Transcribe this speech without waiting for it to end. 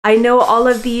I know all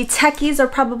of the techies are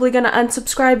probably gonna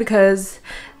unsubscribe because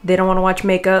they don't want to watch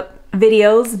makeup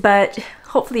videos, but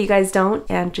hopefully you guys don't,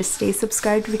 and just stay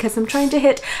subscribed because I'm trying to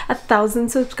hit 1,000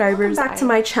 subscribers. Welcome back to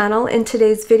my channel. In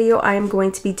today's video, I am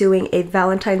going to be doing a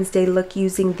Valentine's Day look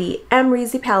using the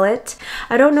Amrezy palette.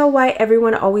 I don't know why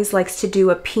everyone always likes to do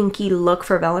a pinky look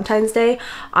for Valentine's Day.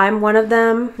 I'm one of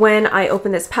them. When I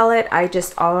opened this palette, I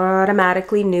just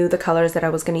automatically knew the colors that I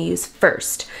was going to use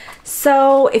first.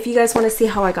 So if you guys want to see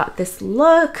how I got this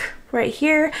look right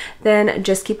here, then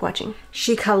just keep watching.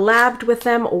 She collabed with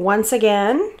them once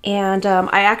again, and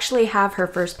I actually have her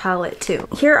first palette too.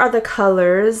 Here are the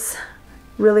colors.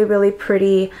 Really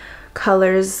pretty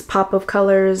colors, pop of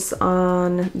colors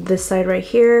on this side right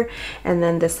here, and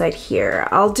then this side here.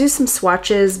 I'll do some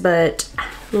swatches, but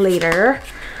later.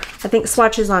 I think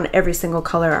swatches on every single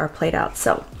color are played out.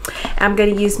 So I'm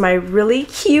gonna use my really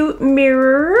cute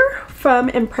mirror from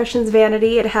Impressions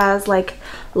Vanity. It has like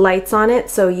lights on it,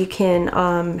 so you can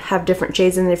have different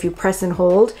shades, and if you press and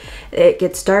hold, it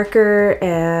gets darker,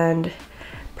 and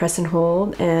press and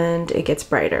hold and it gets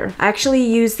brighter. I actually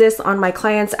use this on my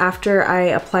clients after I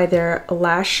apply their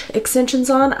lash extensions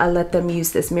on. I let them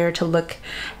use this mirror to look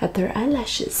at their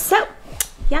eyelashes. So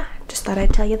yeah, just thought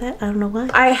I'd tell you that. I don't know why.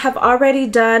 I have already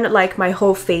done like my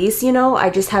whole face, you know, I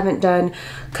just haven't done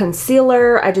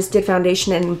concealer. I just did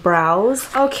foundation and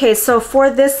brows. Okay, so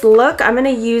for this look, I'm gonna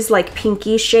use like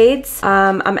pinky shades.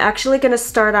 I'm actually gonna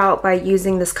start out by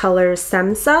using this color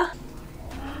Semsa.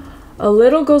 A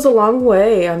little goes a long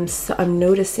way, I'm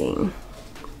noticing.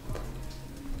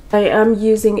 I am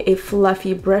using a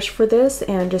fluffy brush for this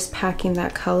and just packing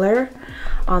that color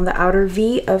on the outer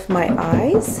V of my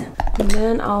eyes. And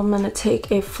then I'm gonna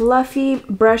take a fluffy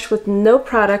brush with no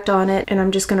product on it, and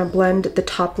I'm just gonna blend the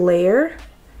top layer.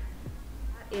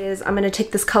 I'm gonna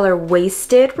take this color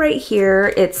Wasted right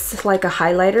here. It's like a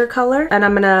highlighter color, and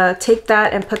I'm gonna take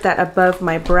that and put that above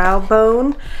my brow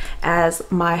bone as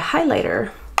my highlighter.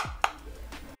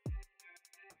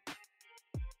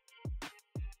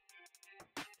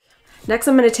 Next,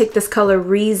 I'm going to take this color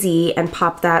Reezy and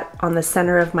pop that on the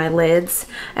center of my lids.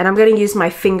 And I'm going to use my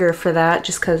finger for that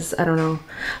just because, I don't know.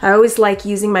 I always like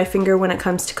using my finger when it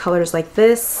comes to colors like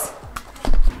this.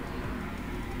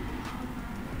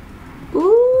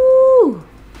 Ooh!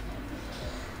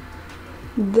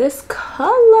 This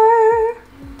color!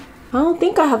 I don't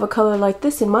think I have a color like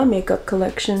this in my makeup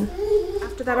collection.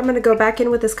 After that, I'm going to go back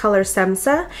in with this color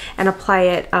Semsa and apply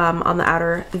it on the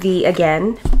outer V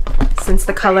again, since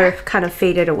the color kind of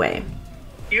faded away.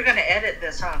 You're gonna edit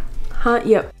this, huh?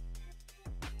 Yep.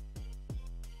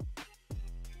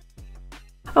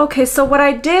 Okay, so what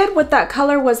I did with that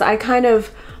color was I kind of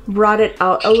brought it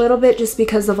out a little bit just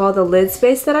because of all the lid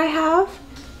space that I have.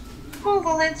 All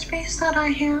the lid space that I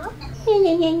have.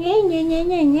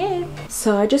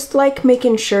 So I just like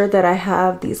making sure that I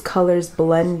have these colors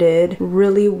blended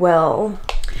really well.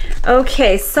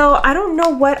 Okay, so I don't know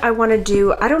what I want to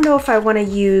do. I don't know if I want to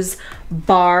use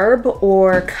Barb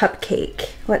or Cupcake.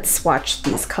 Let's swatch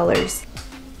these colors.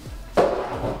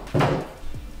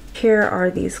 Here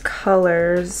are these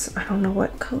colors. I don't know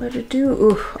what color to do.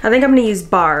 Ooh, I think I'm going to use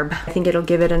Barb. I think it'll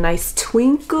give it a nice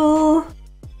twinkle.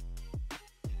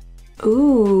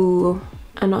 Ooh.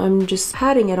 And I'm just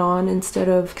patting it on instead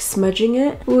of smudging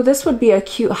it. Ooh, this would be a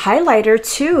cute highlighter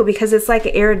too because it's like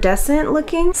iridescent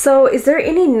looking. So is there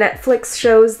any Netflix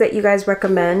shows that you guys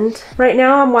recommend? Right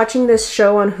now I'm watching this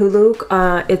show on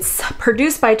Hulu. It's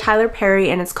produced by Tyler Perry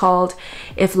and it's called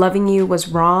If Loving You Was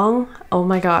Wrong. Oh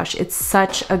my gosh, it's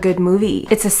such a good movie.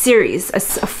 It's a series, a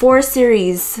 4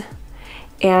 series.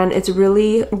 And it's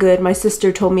really good. My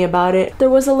sister told me about it.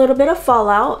 There was a little bit of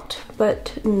fallout,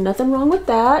 but nothing wrong with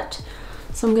that.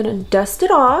 So I'm gonna dust it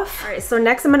off. All right, so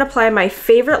next I'm gonna apply my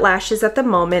favorite lashes at the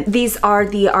moment. These are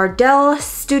the Ardell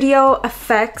Studio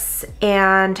Effects,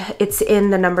 and it's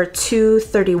in the number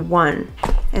 231.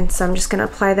 And so I'm just gonna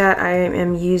apply that. I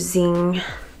am using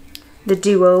the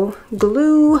Duo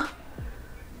Glue.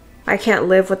 I can't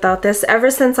live without this.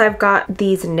 Ever since I've got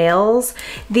these nails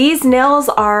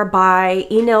are by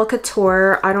Nail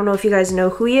Couture. I don't know if you guys know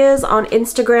who he is on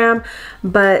Instagram,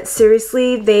 but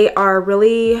seriously, they are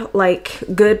really like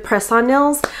good press-on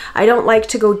nails. I don't like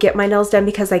to go get my nails done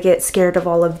because I get scared of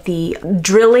all of the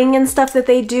drilling and stuff that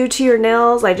they do to your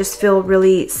nails. I just feel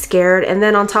really scared. And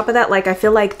then on top of that, like I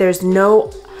feel like there's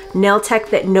no nail tech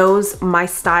that knows my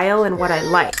style and what I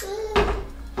like.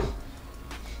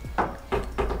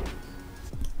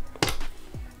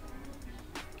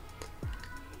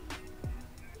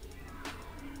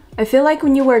 I feel like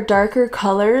when you wear darker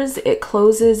colors, it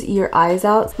closes your eyes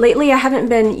out. Lately, I haven't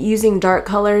been using dark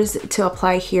colors to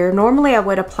apply here. Normally, I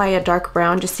would apply a dark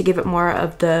brown just to give it more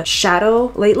of the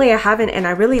shadow. Lately, I haven't, and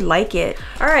I really like it.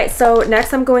 All right, so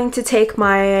next I'm going to take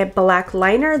my black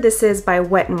liner. This is by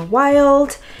Wet n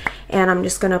Wild, and I'm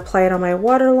just gonna apply it on my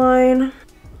waterline.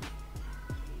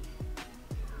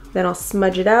 Then I'll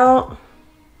smudge it out.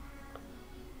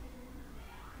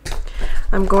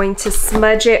 I'm going to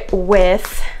smudge it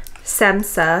with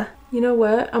Semsa. You know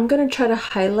what? I'm gonna try to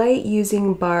highlight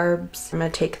using barbs. I'm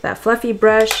gonna take that fluffy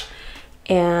brush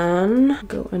and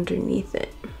go underneath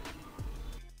it.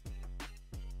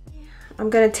 I'm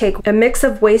gonna take a mix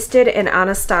of Wasted and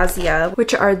Anastasia,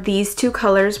 which are these two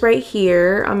colors right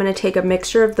here. I'm gonna take a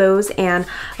mixture of those and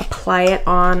apply it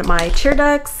on my tear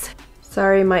ducts.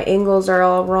 Sorry, my angles are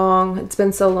all wrong. It's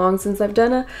been so long since I've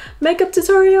done a makeup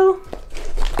tutorial.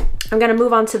 I'm gonna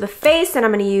move on to the face, and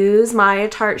I'm gonna use my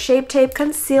Tarte Shape Tape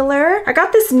Concealer. I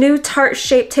got this new Tarte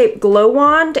Shape Tape Glow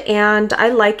Wand, and I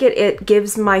like it. It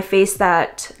gives my face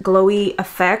that glowy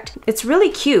effect. It's really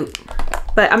cute,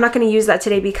 but I'm not gonna use that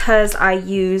today because I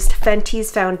used Fenty's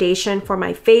foundation for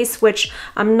my face, which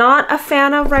I'm not a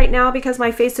fan of right now because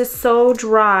my face is so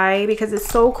dry because it's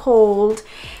so cold.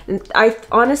 And I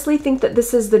honestly think that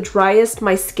this is the driest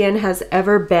my skin has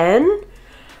ever been.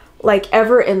 Like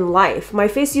ever in life. My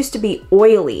face used to be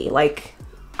oily, like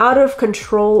out of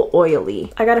control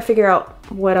oily. I gotta figure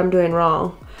out what I'm doing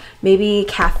wrong. Maybe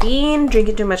caffeine,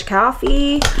 drinking too much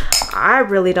coffee. I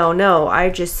really don't know.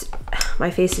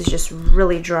 My face is just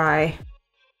really dry.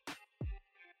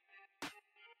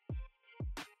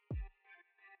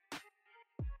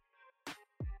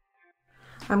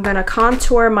 I'm gonna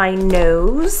contour my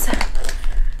nose.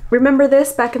 Remember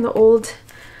this back in the old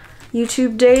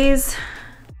YouTube days?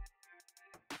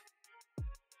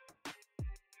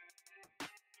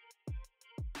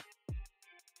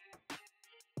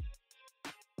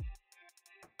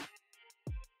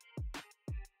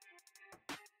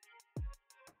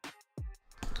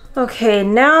 Okay,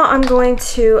 now I'm going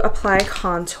to apply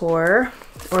contour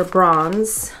or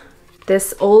bronze.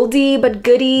 This oldie but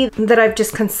goodie that I've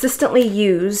just consistently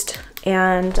used.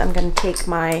 And I'm gonna take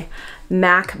my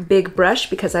MAC big brush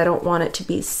because I don't want it to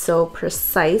be so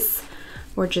precise.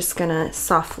 We're just gonna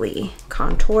softly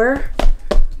contour.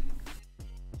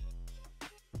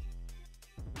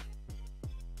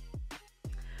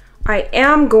 I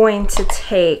am going to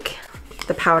take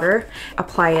the powder,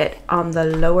 apply it on the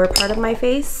lower part of my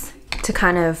face to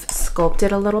kind of sculpt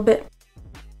it a little bit.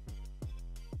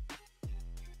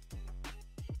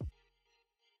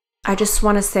 I just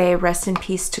want to say rest in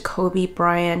peace to Kobe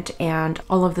Bryant and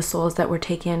all of the souls that were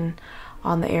taken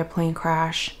on the airplane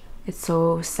crash. It's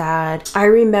so sad. I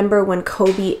remember when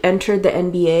Kobe entered the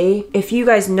NBA. If you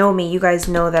guys know me, you guys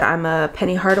know that I'm a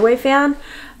Penny Hardaway fan.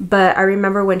 But I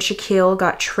remember when Shaquille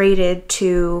got traded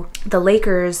to the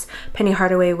Lakers, Penny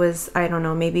Hardaway was, I don't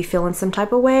know, maybe feeling some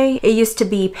type of way. It used to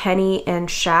be Penny and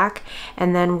Shaq.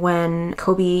 And then when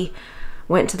Kobe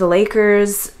went to the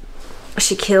Lakers,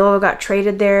 Shaquille got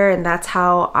traded there, and that's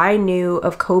how I knew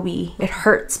of Kobe. It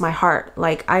hurts my heart.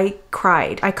 Like, I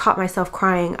cried. I caught myself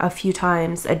crying a few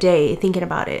times a day thinking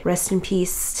about it. Rest in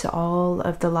peace to all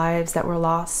of the lives that were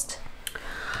lost.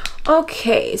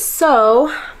 Okay,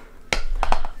 so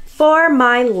for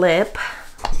my lip,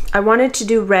 I wanted to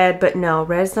do red, but no,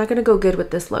 red's not gonna go good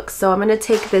with this look. So I'm gonna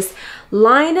take this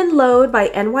Line and Load by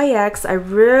NYX. I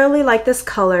really like this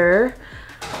color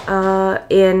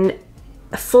in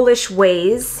Foolish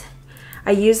Ways.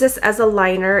 I use this as a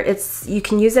liner. You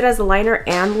can use it as a liner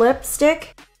and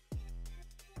lipstick.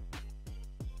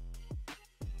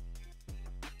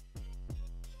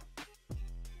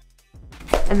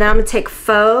 And then I'm gonna take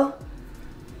I'm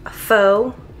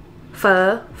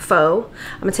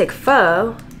gonna take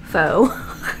Faux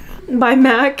by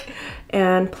MAC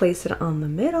and place it on the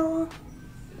middle.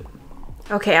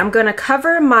 Okay, I'm gonna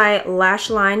cover my lash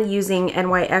line using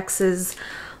NYX's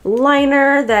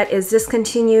liner that is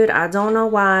discontinued. I don't know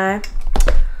why.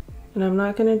 And I'm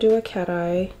not gonna do a cat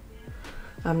eye.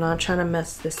 I'm not trying to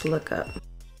mess this look up.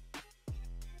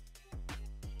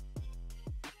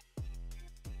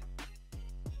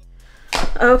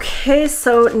 Okay,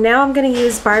 so now I'm gonna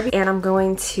use Barbie, and I'm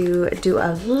going to do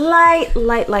a light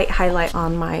highlight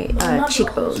on my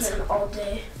cheekbones. All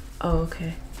day. Oh,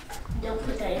 okay. Don't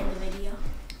put that in the video.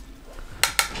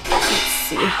 Let's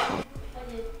see.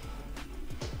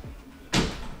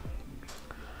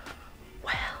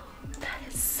 Well, that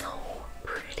is so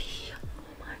pretty.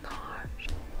 Oh my gosh.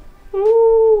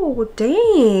 Ooh,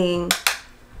 dang.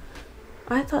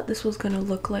 I thought this was gonna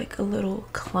look like a little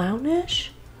clownish,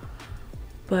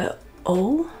 but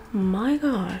Oh my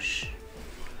gosh.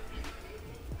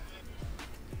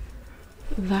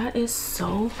 That is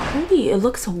so pretty. It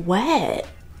looks wet.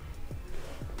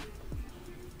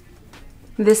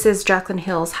 This is Jaclyn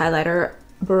Hill's highlighter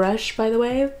brush, by the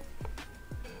way.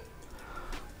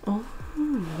 Oh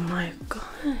my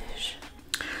gosh.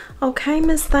 Okay,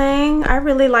 Miss Thang, I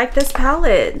really like this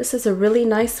palette. This is a really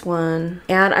nice one.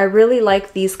 And I really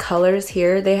like these colors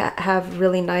here. They have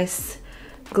really nice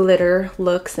glitter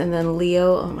looks. And then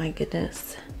Leo, oh my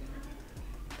goodness.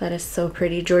 That is so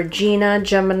pretty. Georgina,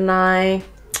 Gemini.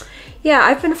 Yeah,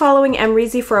 I've been following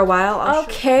Amrezy for a while.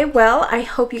 Okay, well, I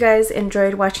hope you guys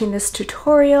enjoyed watching this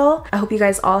tutorial. I hope you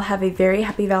guys all have a very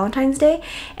happy Valentine's Day.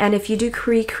 And if you do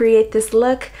recreate this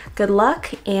look, good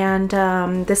luck. And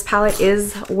this palette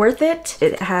is worth it.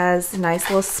 It has nice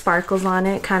little sparkles on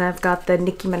it. Kind of got the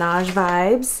Nicki Minaj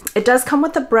vibes. It does come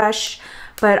with a brush,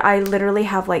 but I literally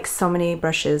have like so many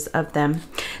brushes of them.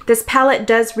 This palette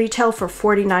does retail for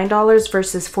 $49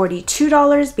 versus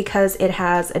 $42 because it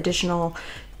has additional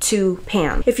 2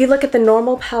 pans. If you look at the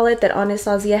normal palette that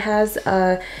Anastasia has,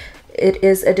 it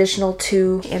is additional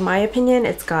 2. In my opinion,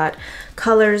 it's got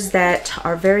colors that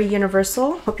are very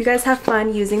universal. Hope you guys have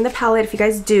fun using the palette if you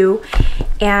guys do.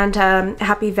 And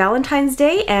happy Valentine's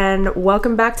Day and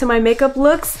welcome back to my makeup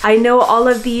looks. I know all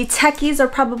of the techies are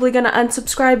probably gonna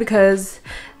unsubscribe because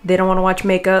they don't want to watch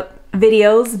makeup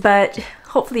videos, but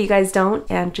hopefully you guys don't,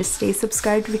 and just stay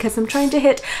subscribed because I'm trying to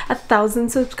hit 1,000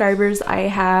 subscribers. I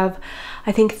have,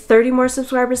 I think, 30 more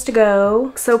subscribers to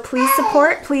go. So please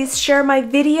support, please share my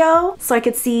video so I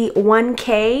could see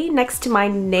 1K next to my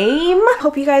name.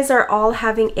 Hope you guys are all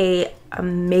having a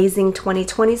amazing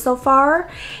 2020 so far,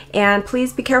 and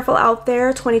please be careful out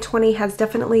there. 2020 has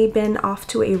definitely been off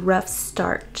to a rough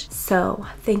start. So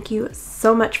thank you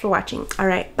so much for watching. All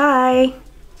right, bye.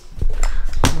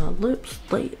 My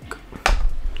lipstick.